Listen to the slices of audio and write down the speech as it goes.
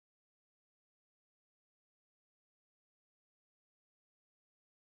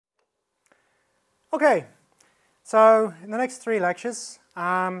Okay, so in the next 3 lectures,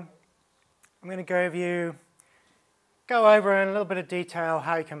 I'm going to go over in a little bit of detail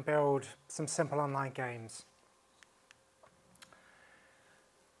how you can build some simple online games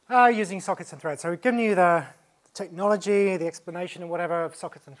using sockets and threads. So we've given you the technology, the explanation and whatever of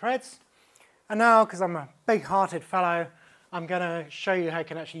sockets and threads. And now, because I'm a big-hearted fellow, I'm going to show you how you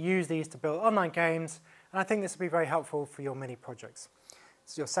can actually use these to build online games. And I think this will be very helpful for your mini projects.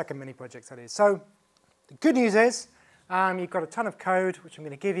 It's your second mini project, that is. So the good news is you've got a ton of code, which I'm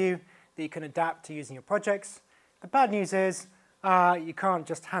going to give you, that you can adapt to using your projects. The bad news is you can't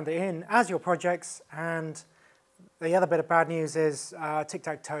just hand it in as your projects. And the other bit of bad news is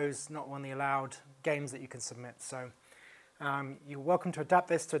Tic-Tac-Toe's not one of the allowed games that you can submit. So you're welcome to adapt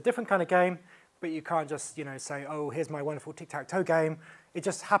this to a different kind of game, but you can't just say, oh, here's my wonderful Tic-Tac-Toe game. It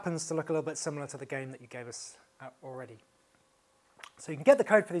just happens to look a little bit similar to the game that you gave us already. So you can get the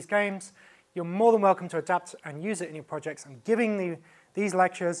code for these games. You're more than welcome to adapt and use it in your projects. I'm giving these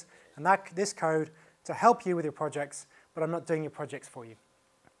lectures and this code to help you with your projects, but I'm not doing your projects for you.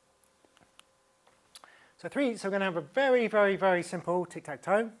 So we're going to have a very, very, very simple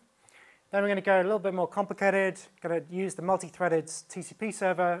tic-tac-toe. Then we're going to go a little bit more complicated. Going to use the multi-threaded TCP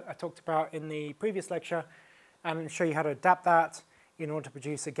server I talked about in the previous lecture, and show you how to adapt that in order to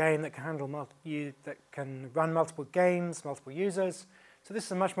produce a game that can handle that can run multiple games, multiple users. So this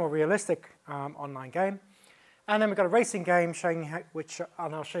is a much more realistic online game. And then we've got a racing game showing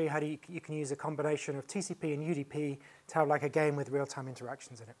and I'll show you how you can use a combination of TCP and UDP to have like a game with real-time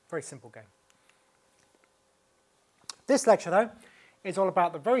interactions in it. Very simple game. This lecture, though, is all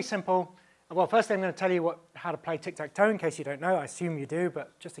about the very simple. Well, firstly, I'm going to tell you how to play tic-tac-toe in case you don't know. I assume you do,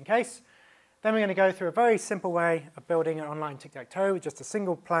 but just in case. Then we're going to go through a very simple way of building an online tic-tac-toe with just a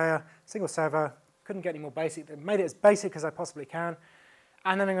single player, single server. Couldn't get any more basic. I made it as basic as I possibly can.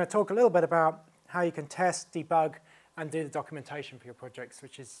 And then I'm going to talk a little bit about how you can test, debug, and do the documentation for your projects,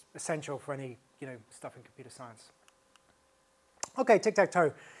 which is essential for any stuff in computer science. Okay,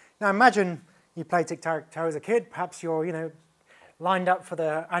 tic-tac-toe. Now imagine you play tic-tac-toe as a kid. Perhaps you're lined up for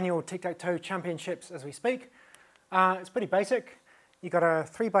the annual tic-tac-toe championships as we speak. It's pretty basic. You've got a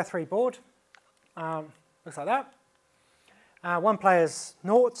 3x3 board. Looks like that. One player's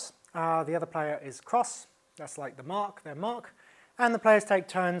naught. The other player is cross. That's like their mark. And the players take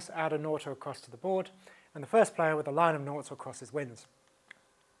turns to add a naught or a cross to the board. And the first player with a line of noughts or crosses wins.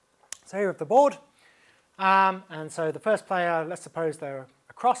 So here we have the board. And so the first player, let's suppose they're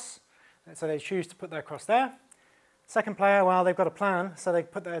a cross. So they choose to put their cross there. Second player, well, they've got a plan, so they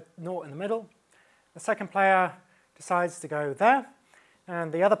put their naught in the middle. The second player decides to go there.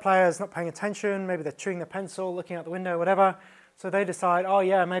 And the other player is not paying attention. Maybe they're chewing their pencil, looking out the window, whatever. So they decide, oh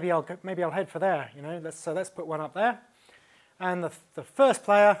yeah, maybe I'll head for there. So let's put one up there. And the first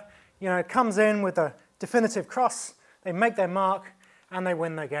player, comes in with a definitive cross. They make their mark, and they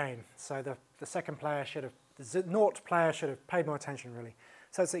win their game. So the second player the naught player should have paid more attention, really.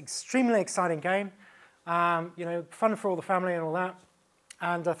 So it's an extremely exciting game. Fun for all the family and all that.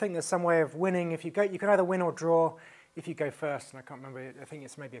 And I think there's some way of winning. You can either win or draw if you go first. And I can't remember. I think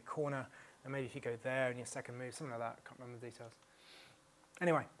it's maybe a corner, and maybe if you go there in your second move, something like that. I can't remember the details.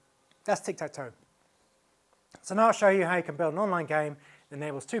 Anyway, that's tic-tac-toe. So now I'll show you how you can build an online game that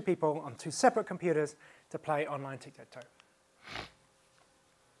enables 2 people on 2 separate computers to play online tic-tac-toe.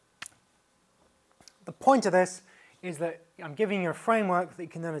 The point of this is that I'm giving you a framework that you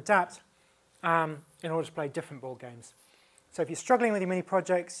can then adapt in order to play different board games. So if you're struggling with your mini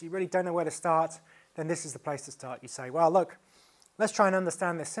projects, you really don't know where to start, then this is the place to start. You say, well, look, let's try and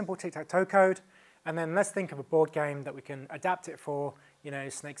understand this simple tic-tac-toe code, and then let's think of a board game that we can adapt it for,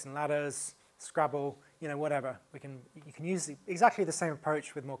 snakes and ladders, Scrabble, whatever. You can use exactly the same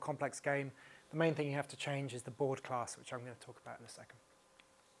approach with a more complex game. The main thing you have to change is the board class, which I'm going to talk about in a second.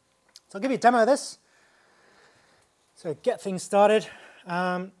 So I'll give you a demo of this. So get things started.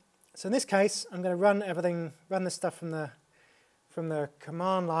 So in this case, I'm going to run this stuff from the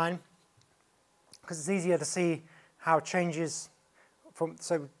command line, because it's easier to see how changes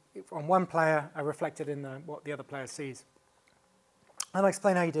on one player are reflected in what the other player sees. I'll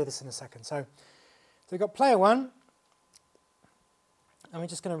explain how you do this in a second. So we've got player 1, and we're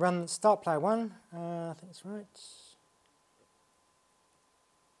just going to start player 1. I think that's right.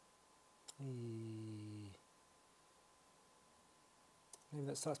 Maybe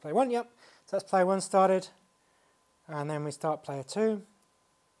that starts player 1, yep. So that's player 1 started. And then we start player 2.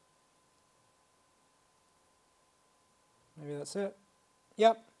 Maybe that's it.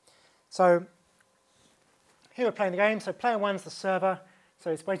 Yep. So here we're playing the game. So player 1's the server.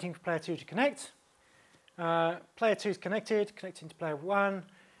 So it's waiting for player 2 to connect. Player 2 is connecting to player 1.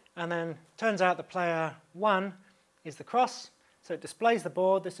 And then turns out the player 1 is the cross. So it displays the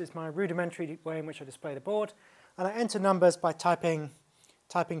board. This is my rudimentary way in which I display the board. And I enter numbers by the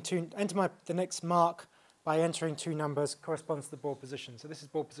next mark by entering 2 numbers corresponds to the board position. So this is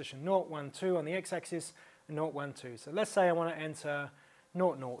board position 0, 1, 2 on the x-axis and 0, 1, 2. So let's say I want to enter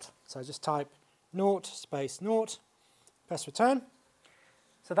 0, 0. So I just type 0 space 0, press return.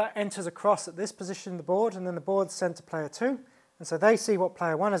 So that enters across at this position of the board, and then the board's sent to player 2. And so they see what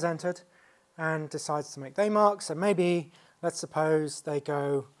player 1 has entered and decides to make their mark. So maybe, let's suppose they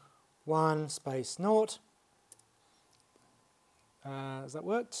go 1 space 0. Has that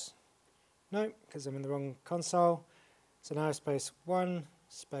worked? No, because I'm in the wrong console. So now space 1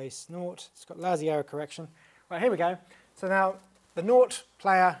 space 0. It's got lousy error correction. Right, here we go. So now the 0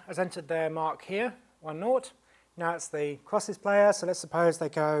 player has entered their mark here, 1, 0. Now it's the crosses player, so let's suppose they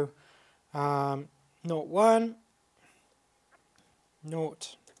go 0, 1, 0,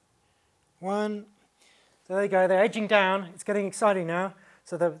 1. So there you go, they're edging down. It's getting exciting now.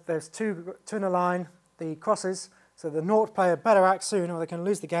 So there's two in a line, the crosses. So the 0 player better act soon or they can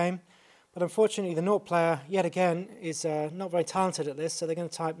lose the game. But unfortunately, the 0 player, yet again, is not very talented at this. So they're going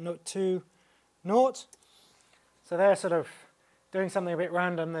to type 2, 0. So they're sort of doing something a bit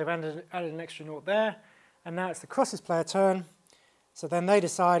random. They've added an extra 0 there. And now it's the crosses player turn. So then they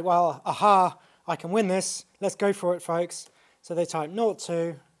decide, well, aha, I can win this. Let's go for it, folks. So they type 0,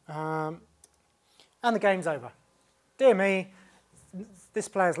 2, and the game's over. Dear me, this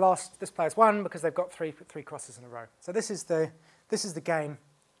player's lost, this player's won because they've got three crosses in a row. So this is the game,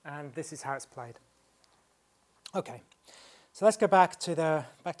 and this is how it's played. Okay, so let's go back to the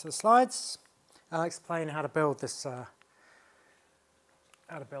slides. I'll explain how to build this.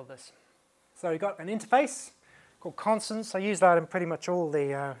 So we've got an interface called constants. I use that in pretty much all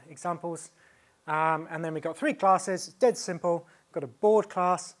the examples. And then we've got 3 classes. It's dead simple. We've got a board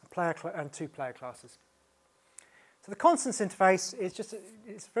class, a player and 2 player classes. So the constants interface is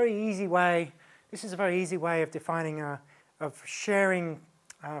it's a very easy way. This is a very easy way of defining of sharing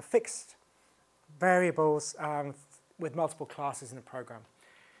fixed variables with multiple classes in a program.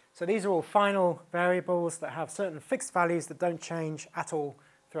 So these are all final variables that have certain fixed values that don't change at all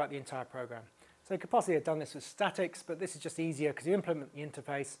throughout the entire program. So you could possibly have done this with statics, but this is just easier because you implement the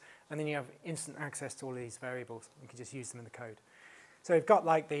interface and then you have instant access to all of these variables. You can just use them in the code. So we've got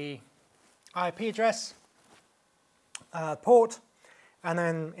like the IP address, port, and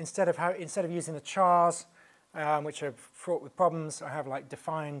then instead of using the chars, which are fraught with problems, I have like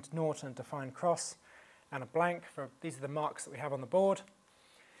defined naught and defined cross, and a blank for these are the marks that we have on the board.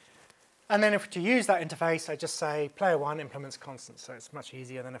 And then if to use that interface, I just say player 1 implements constants, so it's much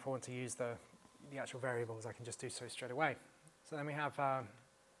easier than if I want to use the actual variables. I can just do so straight away. So then we have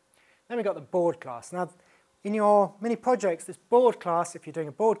then we've got the board class. Now, in your mini projects, this board class, if you're doing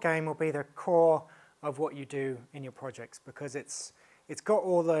a board game, will be the core of what you do in your projects because it's got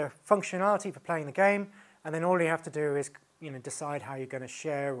all the functionality for playing the game, and then all you have to do is decide how you're going to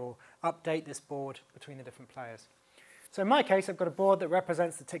share or update this board between the different players. So in my case, I've got a board that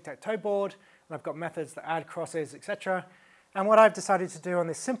represents the tic-tac-toe board, and I've got methods that add crosses, etc. And what I've decided to do on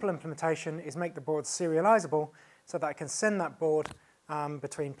this simple implementation is make the board serializable so that I can send that board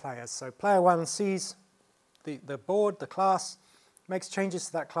between players. So player 1 sees the board, the class, makes changes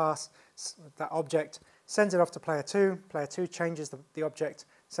to that class, that object, sends it off to player 2. Player 2 changes the object,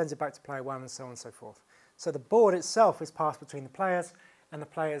 sends it back to player 1, and so on and so forth. So the board itself is passed between the players, and the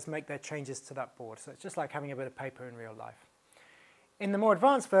players make their changes to that board. So it's just like having a bit of paper in real life. In the more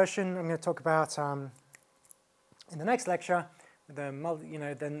advanced version, I'm going to talk about in the next lecture, then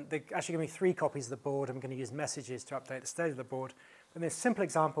they actually give me 3 copies of the board. I'm going to use messages to update the state of the board. In this simple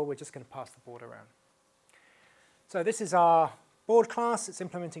example, we're just going to pass the board around. So this is our board class. It's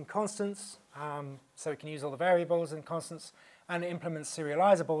implementing constants, so we can use all the variables and constants, and it implements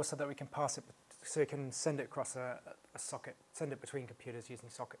serializable so that we can pass it, so we can send it across a socket, send it between computers using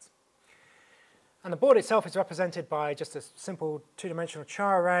sockets. And the board itself is represented by just a simple 2-dimensional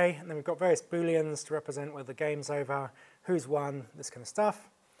char array, and then we've got various booleans to represent whether the game's over, who's won, this kind of stuff.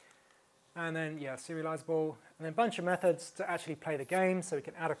 And then, yeah, serializable, and then a bunch of methods to actually play the game, so we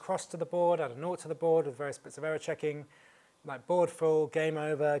can add a cross to the board, add a naught to the board with various bits of error checking, like board full, game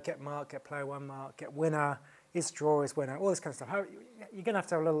over, get mark, get player 1 mark, get winner, is draw, is winner, all this kind of stuff. You're going to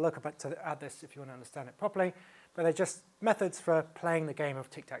have a little look to add this if you want to understand it properly, but they're just methods for playing the game of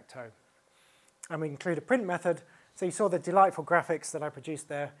tic-tac-toe. And we include a print method, so you saw the delightful graphics that I produced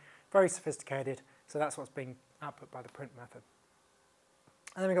there, very sophisticated, so that's what's being output by the print method.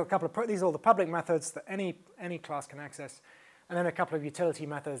 And then we've got a couple of, these are all the public methods that any class can access, and then a couple of utility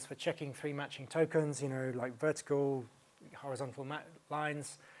methods for checking 3 matching tokens, like vertical, horizontal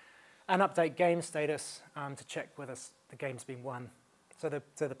lines, and update game status to check whether the game's been won. So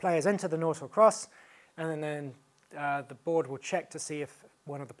the players enter the naught or cross, and then the board will check to see if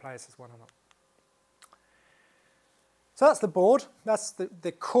one of the players has won or not. So that's the board. That's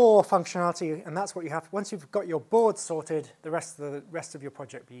the core functionality, and that's what you have. Once you've got your board sorted, the rest of your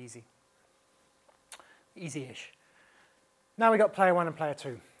project will be easy. Easy-ish. Now we've got player 1 and player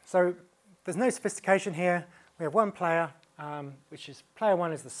 2. So there's no sophistication here. We have one player, which is player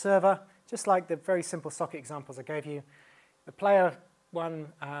 1 is the server, just like the very simple socket examples I gave you. The player 1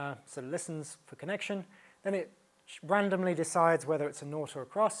 sort of listens for connection. Then it randomly decides whether it's a naught or a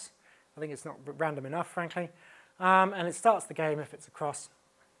cross. I think it's not random enough, frankly. And it starts the game if it's a cross.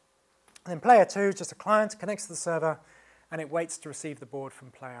 And then player 2 is just a client, connects to the server, and it waits to receive the board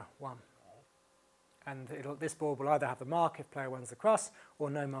from player 1. And this board will either have the mark if player 1 is the cross,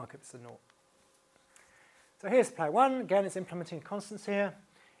 or no mark if it's a naught. So here's player 1. Again, it's implementing constants here.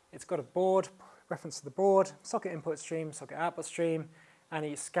 It's got a board, reference to the board, socket input stream, socket output stream, and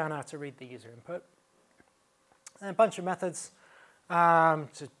a scanner to read the user input. And a bunch of methods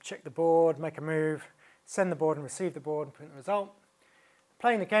to check the board, make a move, send the board and receive the board and print the result.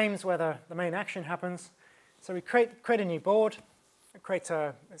 Playing the games where the main action happens. So we create a new board, create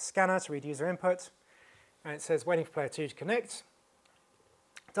a scanner to read user input, and it says waiting for player 2 to connect.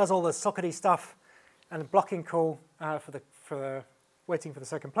 It does all the sockety stuff and a blocking call for waiting for the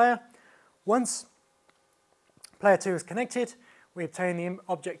second player. Once player 2 is connected, we obtain the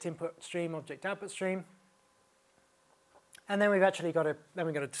object input stream, object output stream, and then we've actually got to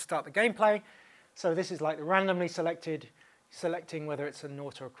start the gameplay. So this is like the randomly selecting whether it's a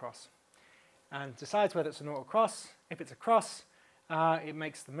naught or a cross, and decides whether it's a naught or cross. If it's a cross, it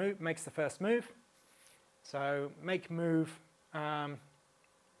makes the first move. So make move, and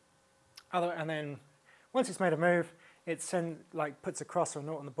then once it's made a move, it puts a cross or a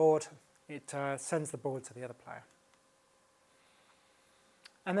naught on the board. It sends the board to the other player.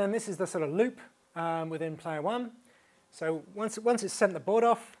 And then this is the sort of loop within player 1. So once it's sent the board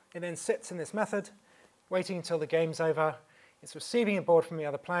off, it then sits in this method, waiting until the game's over. It's receiving a board from the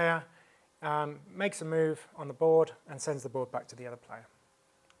other player, makes a move on the board, and sends the board back to the other player.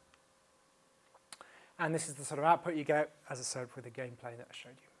 And this is the sort of output you get, as I said, with the gameplay that I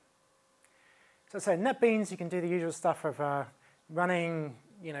showed you. So say in NetBeans, you can do the usual stuff of running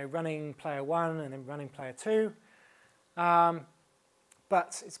player 1 and then running player 2.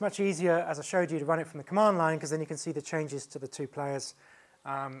 But it's much easier, as I showed you, to run it from the command line, because then you can see the changes to the two players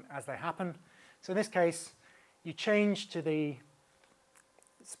as they happen. So in this case, you change to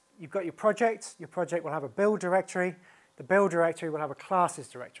you've got your project. Your project will have a build directory. The build directory will have a classes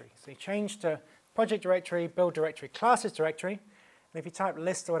directory. So you change to project directory, build directory, classes directory. And if you type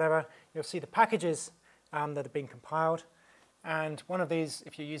list or whatever, you'll see the packages that have been compiled. And one of these,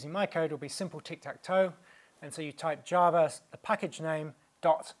 if you're using my code, will be simple tic-tac-toe. And so you type Java, the package name,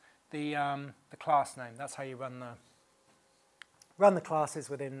 dot the class name. That's how you run the classes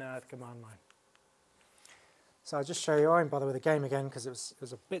within the command line. So I'll just show you. I won't bother with the game again because it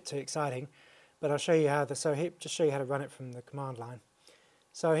was a bit too exciting. But I'll show you how just show you how to run it from the command line.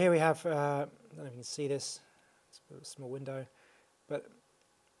 So here we have, I don't know if you can see this. It's a bit of a small window, but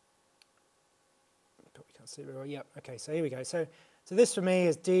probably can't see it very well. Yep. Okay. So here we go. So this for me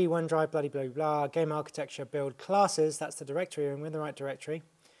is D, OneDrive, bloody blah, blah, game architecture, build classes. That's the directory, and we're in the right directory.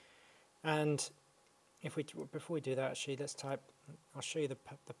 And before we do that, actually, let's type. I'll show you the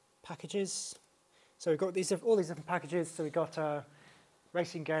packages. So we've got all these different packages. So we've got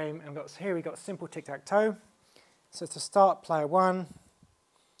racing game, and here we've got simple tic-tac-toe. So to start player 1,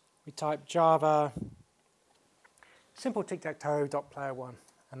 we type Java simple tic-tac-toe dot player 1,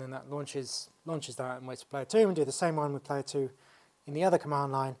 and then that launches that and waits for player 2. And do the same one with player 2 in the other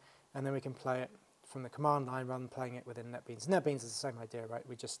command line, and then we can play it from the command line rather than playing it within NetBeans. NetBeans is the same idea, right?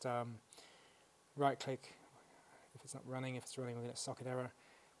 We just right-click if it's not running. If it's running, we get a socket error.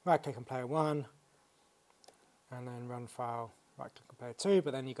 Right-click on player 1, and then run file. Right-click on player 2,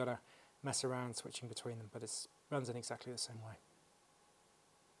 but then you've got to mess around switching between them. But it runs in exactly the same way.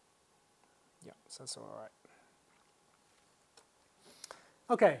 Yeah, so that's all right.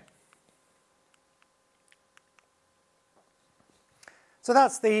 Okay. So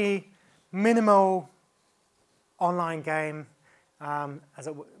that's the minimal online game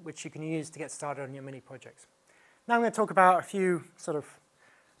which you can use to get started on your mini projects. Now I'm going to talk about a few going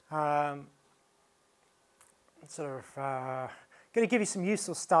to give you some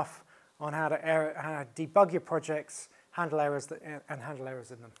useful stuff on how to debug your projects, handle errors and handle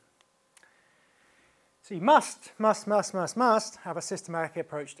errors in them. So you must have a systematic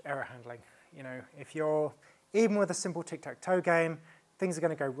approach to error handling. You know, if you're even with a simple tic-tac-toe game, things are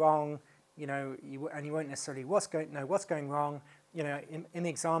going to go wrong, you know, and you won't necessarily know what's going wrong. You know, in the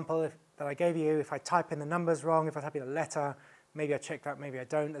example that I gave you, if I type in the numbers wrong, if I type in a letter, maybe I check that, maybe I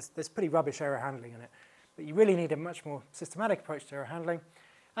don't. There's pretty rubbish error handling in it. But you really need a much more systematic approach to error handling.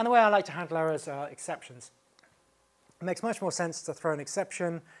 And the way I like to handle errors are exceptions. It makes much more sense to throw an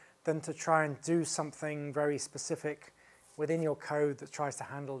exception than to try and do something very specific within your code that tries to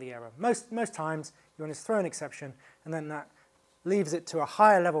handle the error. Most times, you want to throw an exception, and then that leaves it to a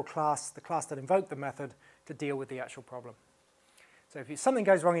higher level class, the class that invoked the method, to deal with the actual problem. So if something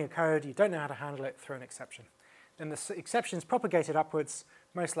goes wrong in your code, you don't know how to handle it, throw an exception. Then the exception is propagated upwards,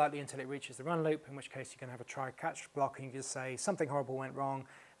 most likely until it reaches the run loop, in which case you can have a try-catch block, and you just say something horrible went wrong,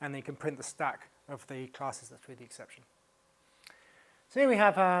 and then you can print the stack of the classes that threw the exception. So here we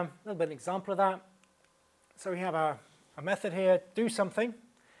have a little bit of an example of that. So we have a method here, do something.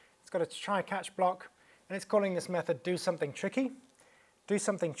 It's got a try-catch block, and it's calling this method do something tricky. Do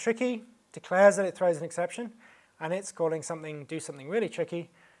something tricky declares that it throws an exception, and it's calling something do something really tricky,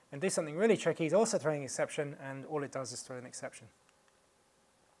 and do something really tricky is also throwing an exception, and all it does is throw an exception.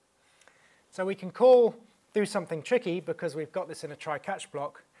 So we can call do something tricky because we've got this in a try-catch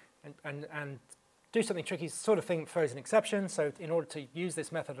block, and do something tricky is the sort of thing that throws an exception. So in order to use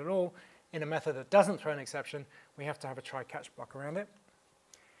this method at all, in a method that doesn't throw an exception, we have to have a try-catch block around it.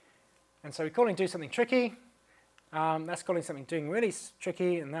 And so we're calling do something tricky. That's calling something doing really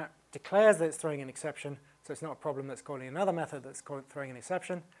tricky, and that declares that it's throwing an exception. So it's not a problem that's calling another method that's throwing an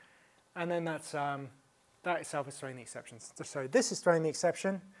exception. And then that itself is throwing the exceptions. So this is throwing the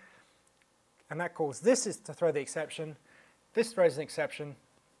exception, and that calls this is to throw the exception. This throws an exception,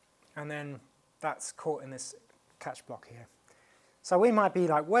 and then that's caught in this catch block here. So we might be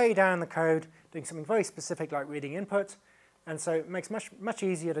like way down the code doing something very specific like reading input, and so it makes much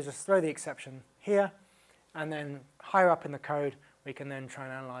easier to just throw the exception here, and then higher up in the code we can then try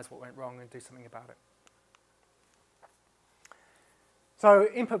and analyze what went wrong and do something about it. So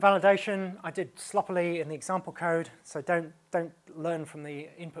input validation I did sloppily in the example code, so don't learn from the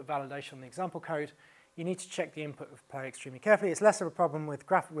input validation in the example code. You need to check the input of play extremely carefully. It's less of a problem with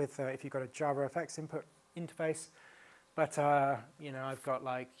if you've got a JavaFX input interface, but you know, I've got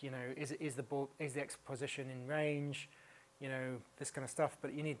like, you know, is the X position in range, you know, this kind of stuff.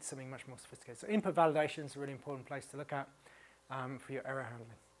 But you need something much more sophisticated. So input validation is a really important place to look at for your error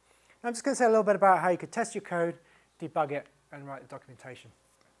handling. Now I'm just going to say a little bit about how you could test your code, debug it, and write the documentation.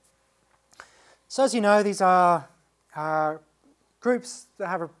 So as you know, these are groups that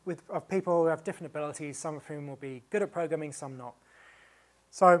have of people who have different abilities, some of whom will be good at programming, some not.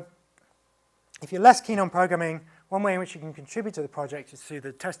 So if you're less keen on programming, one way in which you can contribute to the project is through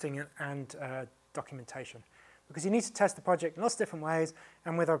the testing and documentation. Because you need to test the project in lots of different ways,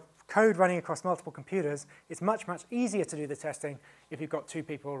 and with a code running across multiple computers, it's much easier to do the testing if you've got 2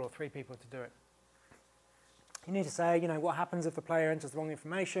 people or 3 people to do it. You need to say, you know, what happens if the player enters the wrong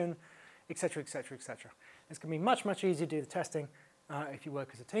information, etc., etc., etc. It's going to be much easier to do the testing if you work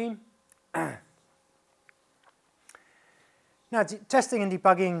as a team. Now, testing and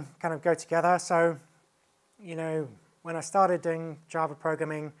debugging kind of go together. So, you know, when I started doing Java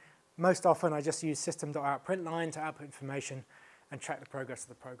programming, most often I just use system.out.println to output information and track the progress of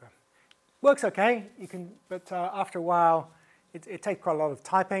the program. Works okay, but after a while, it takes quite a lot of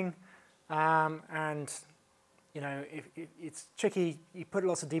typing, and you know, if it's tricky. You put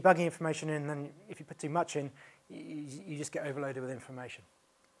lots of debugging information in, and if you put too much in, you just get overloaded with information.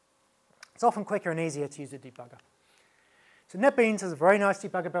 It's often quicker and easier to use a debugger. So NetBeans has a very nice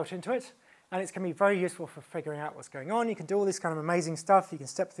debugger built into it, and it's going to be very useful for figuring out what's going on. You can do all this kind of amazing stuff. You can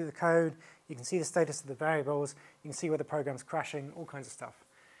step through the code. You can see the status of the variables. You can see where the program's crashing, all kinds of stuff.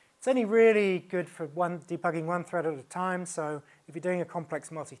 It's only really good for debugging one thread at a time, so if you're doing a complex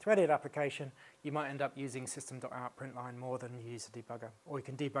multi-threaded application, you might end up using system.out.println more than you use a debugger. Or you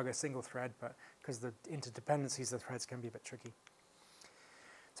can debug a single thread, but because the interdependencies of the threads can be a bit tricky.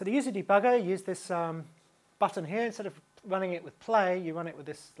 So to use a debugger, use this button here. Instead of running it with play, you run it with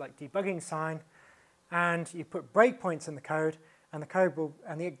this like debugging sign, and you put breakpoints in the code, and the code will,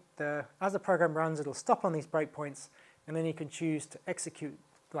 as the program runs, it'll stop on these breakpoints, and then you can choose to execute,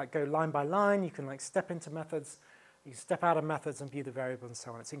 like go line by line. You can like step into methods, you can step out of methods and view the variables and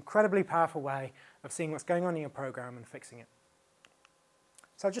so on. It's an incredibly powerful way of seeing what's going on in your program and fixing it.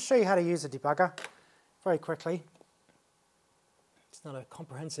 So I'll just show you how to use a debugger very quickly. It's not a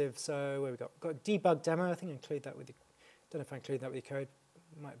comprehensive, so where we got debug demo. I think I include that with the, don't know if I include that with your code.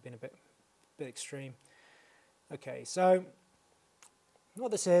 It might have been a bit extreme. Okay, so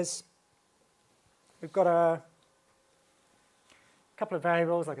what this is, we've got a couple of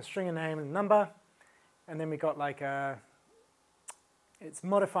variables like a string, a name, and a number, and then we've got like a it's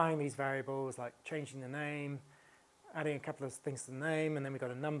modifying these variables, like changing the name, adding a couple of things to the name, and then we've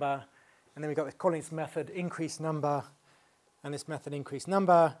got a number, and then we've got calling this method increase number, and this method increase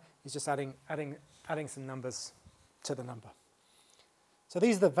number is just adding some numbers to the number. So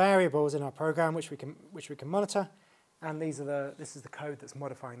these are the variables in our program which we can monitor, and this is the code that's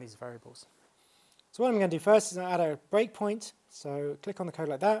modifying these variables. So what I'm going to do first is add a breakpoint. So click on the code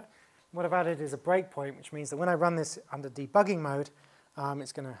like that. What I've added is a breakpoint, which means that when I run this under debugging mode,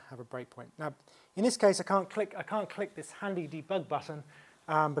 it's going to have a breakpoint. Now, in this case, I can't click this handy debug button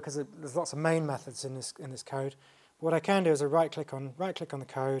because there's lots of main methods in this code. But what I can do is I right-click on the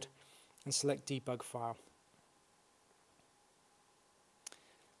code and select debug file.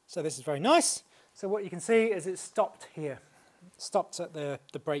 So this is very nice. So what you can see is it's stopped here, stopped at the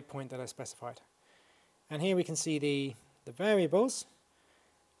breakpoint that I specified. And here we can see the variables.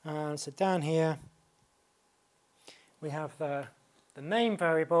 So down here we have the name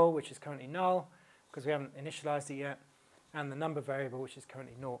variable, which is currently null because we haven't initialized it yet, and the number variable, which is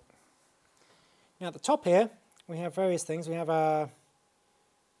currently 0. Now at the top here we have various things. We have a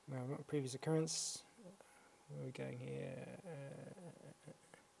previous occurrence. Where are we going here?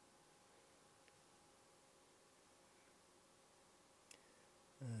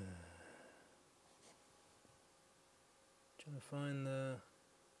 Trying to find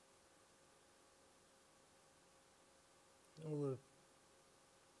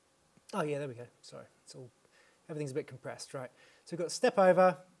oh yeah, there we go. Sorry, everything's a bit compressed, right? So we've got step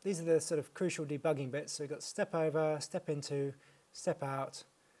over. These are the sort of crucial debugging bits. So we've got step over, step into, step out.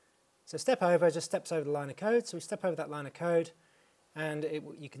 So step over just steps over the line of code. So we step over that line of code, and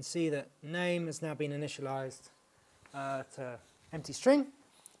you can see that name has now been initialized to empty string.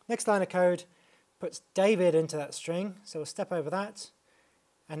 Next line of code puts David into that string, so we'll step over that,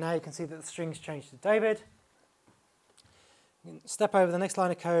 and now you can see that the string's changed to David. You can step over the next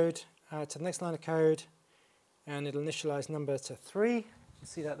line of code to the next line of code, and it'll initialize number to 3. You can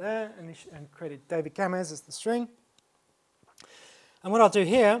see that there, and created David Gamez as the string. And what I'll do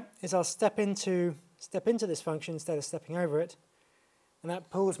here is I'll step into this function instead of stepping over it, and that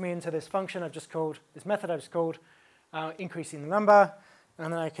pulls me into this function I've just called, this method I've just called, increasing the number,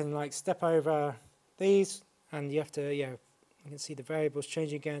 and then I can like step over these, and you have to, you can see the variables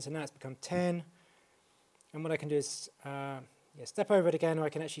changing again, so now it's become 10. And what I can do is step over it again, or I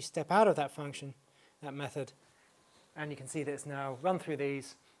can actually step out of that function, that method, and you can see that it's now run through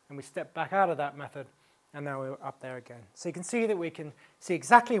these, and we step back out of that method, and now we're up there again. So you can see that we can see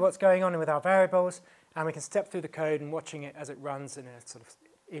exactly what's going on with our variables, and we can step through the code and watching it as it runs in a sort of,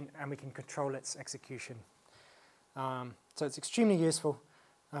 and we can control its execution. So it's extremely useful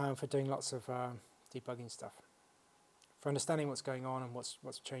for doing lots of debugging stuff, for understanding what's going on and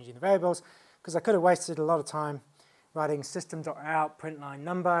what's changing the variables, because I could have wasted a lot of time writing system.out println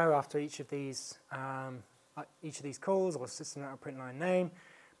number after each of these calls, or system.out println name.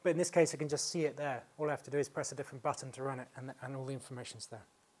 But in this case, I can just see it there. All I have to do is press a different button to run it, and all the information's there.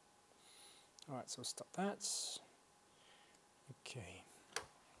 All right, so we'll stop that. Okay.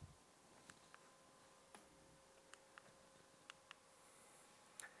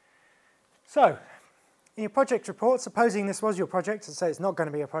 So, in your project report, supposing this was your project, I'd say it's not going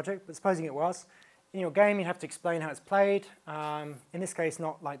to be a project, but supposing it was, in your game you have to explain how it's played. In this case,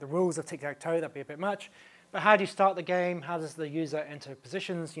 not like the rules of tic-tac-toe, that'd be a bit much, but how do you start the game, how does the user enter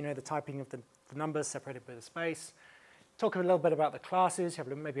positions, the typing of the numbers separated by the space. Talk a little bit about the classes,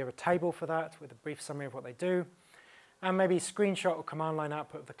 maybe have a table for that with a brief summary of what they do, and maybe screenshot or command line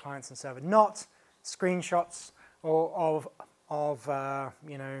output of the clients and server, not screenshots or of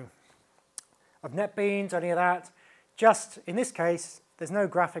NetBeans or any of that. Just in this case, there's no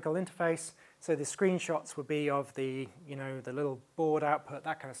graphical interface, so the screenshots would be of the the little board output,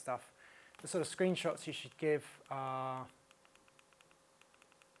 that kind of stuff. The sort of screenshots you should give are,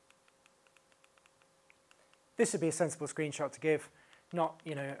 this would be a sensible screenshot to give, not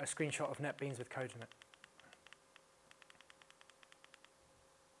a screenshot of NetBeans with code in it.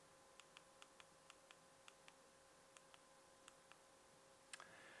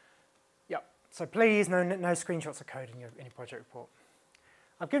 So please, no screenshots of code in your project report.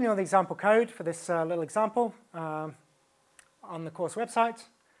 I've given you all the example code for this little example on the course website.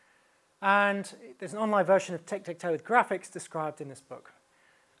 And there's an online version of tic-tac-toe with graphics described in this book.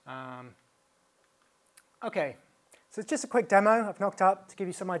 Okay, so it's just a quick demo I've knocked up to give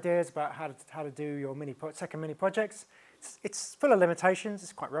you some ideas about how to do your second mini projects. It's full of limitations.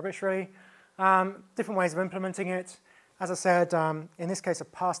 It's quite rubbish, really. Different ways of implementing it. As I said, in this case, I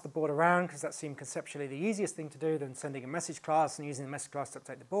passed the board around because that seemed conceptually the easiest thing to do than sending a message class and using the message class to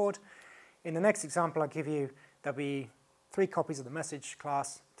update the board. In the next example I give you, there'll be 3 copies of the message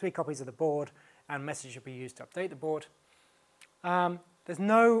class, 3 copies of the board, and message will be used to update the board. There's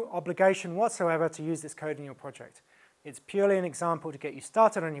no obligation whatsoever to use this code in your project. It's purely an example to get you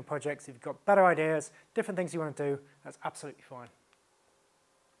started on your projects. If you've got better ideas, different things you want to do, that's absolutely fine.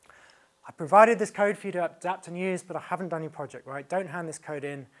 I provided this code for you to adapt and use, but I haven't done your project, right? Don't hand this code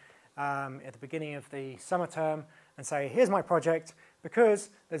in at the beginning of the summer term and say, here's my project,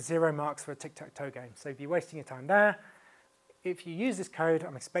 because there's 0 marks for a tic-tac-toe game. So if you're wasting your time there, if you use this code,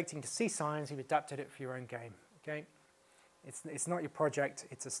 I'm expecting to see signs you've adapted it for your own game, okay? It's not your project,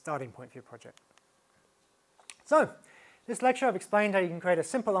 it's a starting point for your project. So, this lecture I've explained how you can create a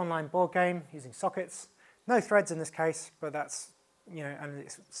simple online board game using sockets. No threads in this case, but that's, you know, and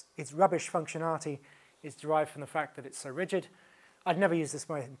its rubbish functionality is derived from the fact that it's so rigid. I'd never use this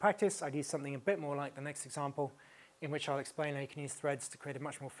way in practice. I'd use something a bit more like the next example, in which I'll explain how you can use threads to create a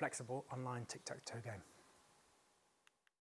much more flexible online tic-tac-toe game.